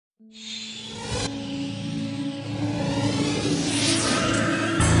Okay,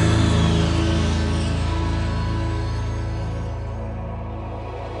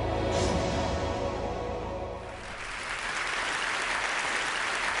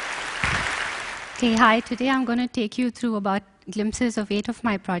 hi. Today I'm going to take you through about glimpses of 8 of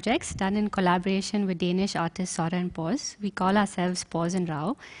my projects done in collaboration with Danish artists Sora and Bors. We call ourselves Aparna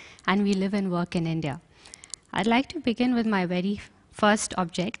Rao, and we live and work in India. I'd like to begin with my very first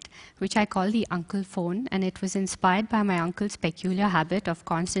object, which I call the uncle phone, and it was inspired by my uncle's peculiar habit of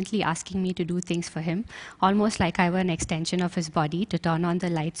constantly asking me to do things for him, almost like I were an extension of his body, to turn on the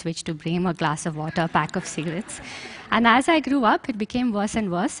light switch, to bring him a glass of water, a pack of cigarettes. And as I grew up, it became worse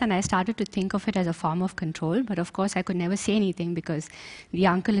and worse, and I started to think of it as a form of control. But of course, I could never say anything because the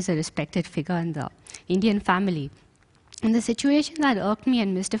uncle is a respected figure in the Indian family. And the situation that irked me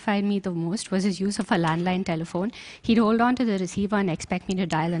and mystified me the most was his use of a landline telephone. He'd hold on to the receiver and expect me to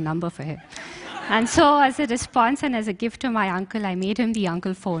dial a number for him. And so, as a response and as a gift to my uncle, I made him the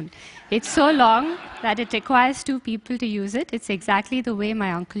uncle phone. It's so long that it requires 2 people to use it. It's exactly the way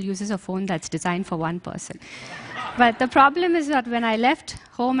my uncle uses a phone that's designed for 1 person. But the problem is that when I left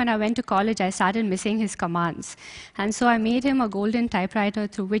home and I went to college, I started missing his commands. And so I made him a golden typewriter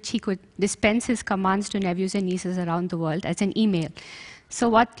through which he could dispense his commands to nephews and nieces around the world as an email. So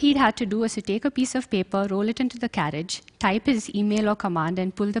what he had to do was to take a piece of paper, roll it into the carriage, type his email or command,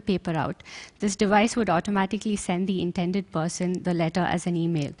 and pull the paper out. This device would automatically send the intended person the letter as an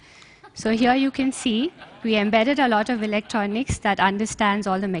email. So here you can see we embedded a lot of electronics that understands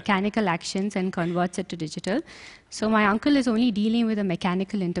all the mechanical actions and converts it to digital. So my uncle is only dealing with a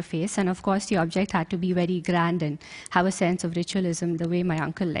mechanical interface, and of course the object had to be very grand and have a sense of ritualism the way my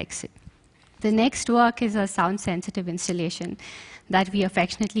uncle likes it. The next work is a sound-sensitive installation that we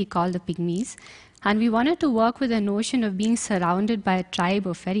affectionately call the Pygmies. And we wanted to work with the notion of being surrounded by a tribe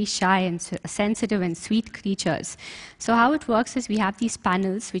of very shy and sensitive and sweet creatures. So how it works is we have these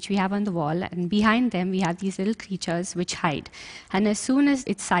panels which we have on the wall, and behind them we have these little creatures which hide. And as soon as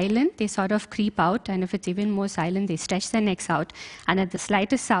it's silent, they sort of creep out, and if it's even more silent, they stretch their necks out, and at the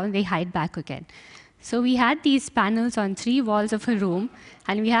slightest sound, they hide back again. So we had these panels on 3 walls of a room,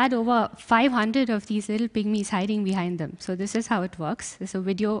 and we had over 500 of these little pygmies hiding behind them. So this is how it works. This is a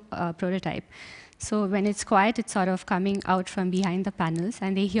video prototype. So when it's quiet, it's sort of coming out from behind the panels,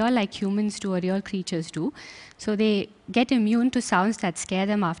 and they hear like humans do or real creatures do. So they get immune to sounds that scare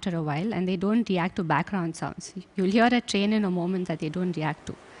them after a while, and they don't react to background sounds. You'll hear a train in a moment that they don't react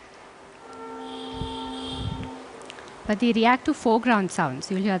to. But they react to foreground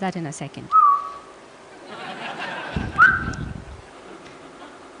sounds. You'll hear that in a second.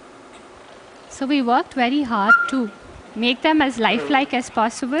 So we worked very hard to make them as lifelike as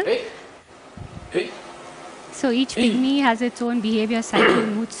possible. So each pygmy has its own behavior cycle,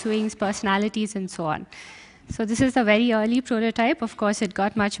 mood swings, personalities, and so on. So this is a very early prototype. Of course, it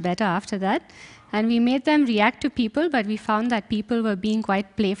got much better after that. And we made them react to people, but we found that people were being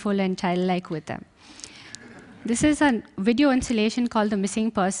quite playful and childlike with them. This is a video installation called The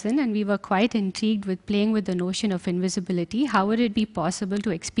Missing Person, and we were quite intrigued with playing with the notion of invisibility. How would it be possible to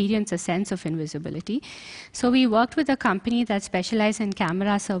experience a sense of invisibility? So we worked with a company that specialized in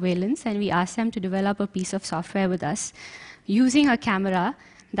camera surveillance, and we asked them to develop a piece of software with us using a camera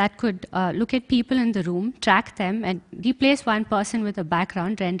that could look at people in the room, track them, and replace 1 person with a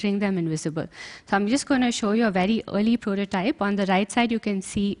background, rendering them invisible. So I'm just going to show you a very early prototype. On the right side, you can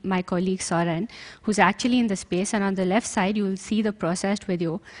see my colleague Sورين, who's actually in the space, and on the left side, you will see the processed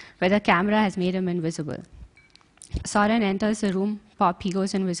video where the camera has made him invisible. Sورين enters the room, pop, he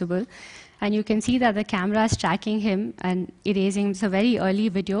goes invisible, and you can see that the camera is tracking him and erasing. It's a very early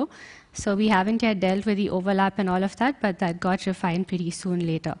video. So we haven't yet dealt with the overlap and all of that, but that got refined pretty soon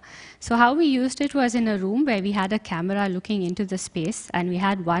later. So how we used it was in a room where we had a camera looking into the space, and we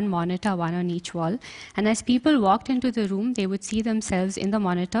had 1 monitor, 1 on each wall. And as people walked into the room, they would see themselves in the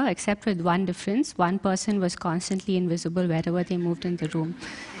monitor, except with 1 difference. 1 person was constantly invisible wherever they moved in the room.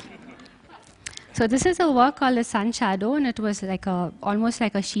 So this is a work called The Sun Shadow, and it was like almost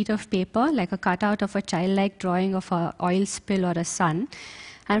like a sheet of paper, like a cutout of a childlike drawing of an oil spill or a sun.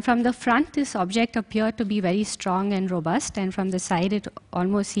 And from the front, this object appeared to be very strong and robust, and from the side, it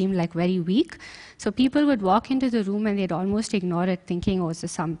almost seemed like very weak. So people would walk into the room and they'd almost ignore it, thinking, oh, it's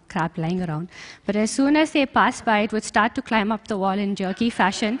just some crap lying around. But as soon as they passed by, it would start to climb up the wall in jerky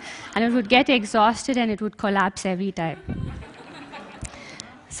fashion, and it would get exhausted and it would collapse every time.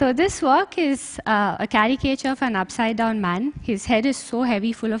 So this work is a caricature of an upside-down man. His head is so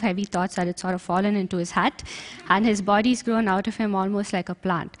heavy, full of heavy thoughts, that it's sort of fallen into his hat, and his body's grown out of him almost like a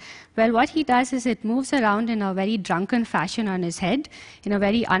plant. Well, what he does is it moves around in a very drunken fashion on his head, in a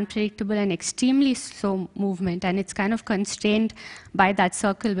very unpredictable and extremely slow movement, and it's kind of constrained by that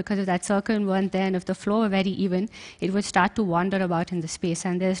circle, because if that circle weren't there and if the flow were very even, it would start to wander about in the space,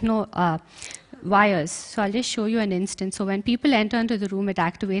 and there's no wires. So I'll just show you an instance. So when people enter into the room, it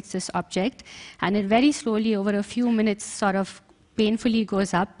activates this object, and it very slowly, over a few minutes, sort of painfully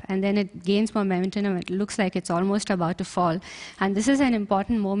goes up, and then it gains momentum, and it looks like it's almost about to fall. And this is an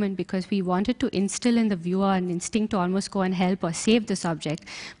important moment because we wanted to instill in the viewer an instinct to almost go and help or save this object,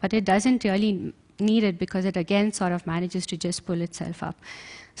 but it doesn't really need it because it again sort of manages to just pull itself up.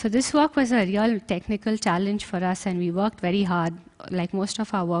 So this work was a real technical challenge for us, and we worked very hard, like most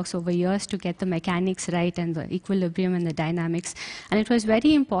of our works, over years to get the mechanics right and the equilibrium and the dynamics. And it was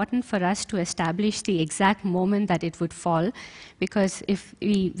very important for us to establish the exact moment that it would fall, because if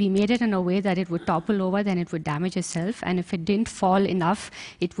we made it in a way that it would topple over, then it would damage itself. And if it didn't fall enough,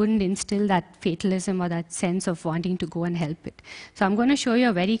 it wouldn't instill that fatalism or that sense of wanting to go and help it. So I'm going to show you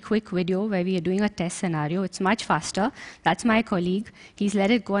a very quick video where we are doing a test scenario. It's much faster. That's my colleague. He's let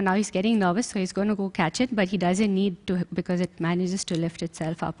it go. Now he's getting nervous, so he's going to go catch it, but he doesn't need to because it manages to lift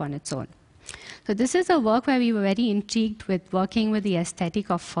itself up on its own. So this is a work where we were very intrigued with working with the aesthetic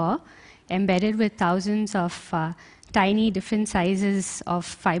of fur, embedded with thousands of tiny different sizes of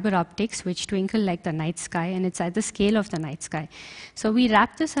fiber optics which twinkle like the night sky, and it's at the scale of the night sky. So we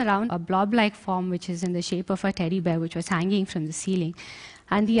wrapped this around a blob-like form which is in the shape of a teddy bear which was hanging from the ceiling.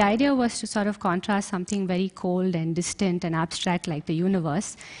 And the idea was to sort of contrast something very cold and distant and abstract like the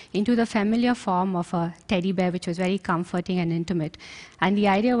universe into the familiar form of a teddy bear, which was very comforting and intimate. And the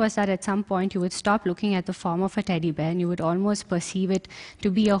idea was that at some point you would stop looking at the form of a teddy bear and you would almost perceive it to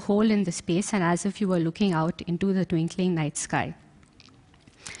be a hole in the space, and as if you were looking out into the twinkling night sky.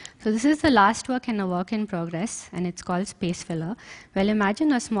 So this is the last work in a work in progress, and it's called Space Filler. Well,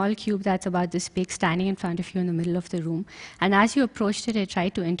 imagine a small cube that's about this big standing in front of you in the middle of the room, and as you approached it, it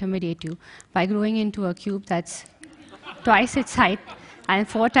tried to intimidate you by growing into a cube that's twice its height and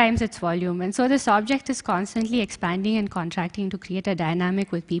 4 times its volume. And so this object is constantly expanding and contracting to create a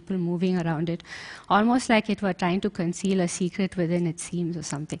dynamic with people moving around it, almost like it were trying to conceal a secret within its seams or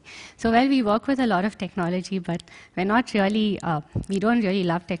something. So well, we work with a lot of technology, but we're not really, we don't really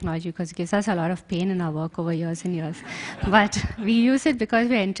love technology because it gives us a lot of pain in our work over years and years. But we use it because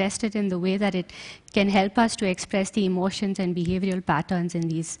we're interested in the way that it can help us to express the emotions and behavioral patterns in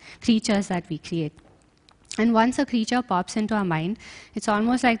these creatures that we create. And once a creature pops into our mind, it's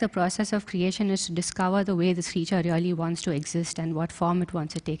almost like the process of creation is to discover the way this creature really wants to exist and what form it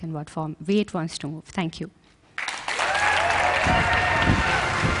wants to take and what way it wants to move. Thank you.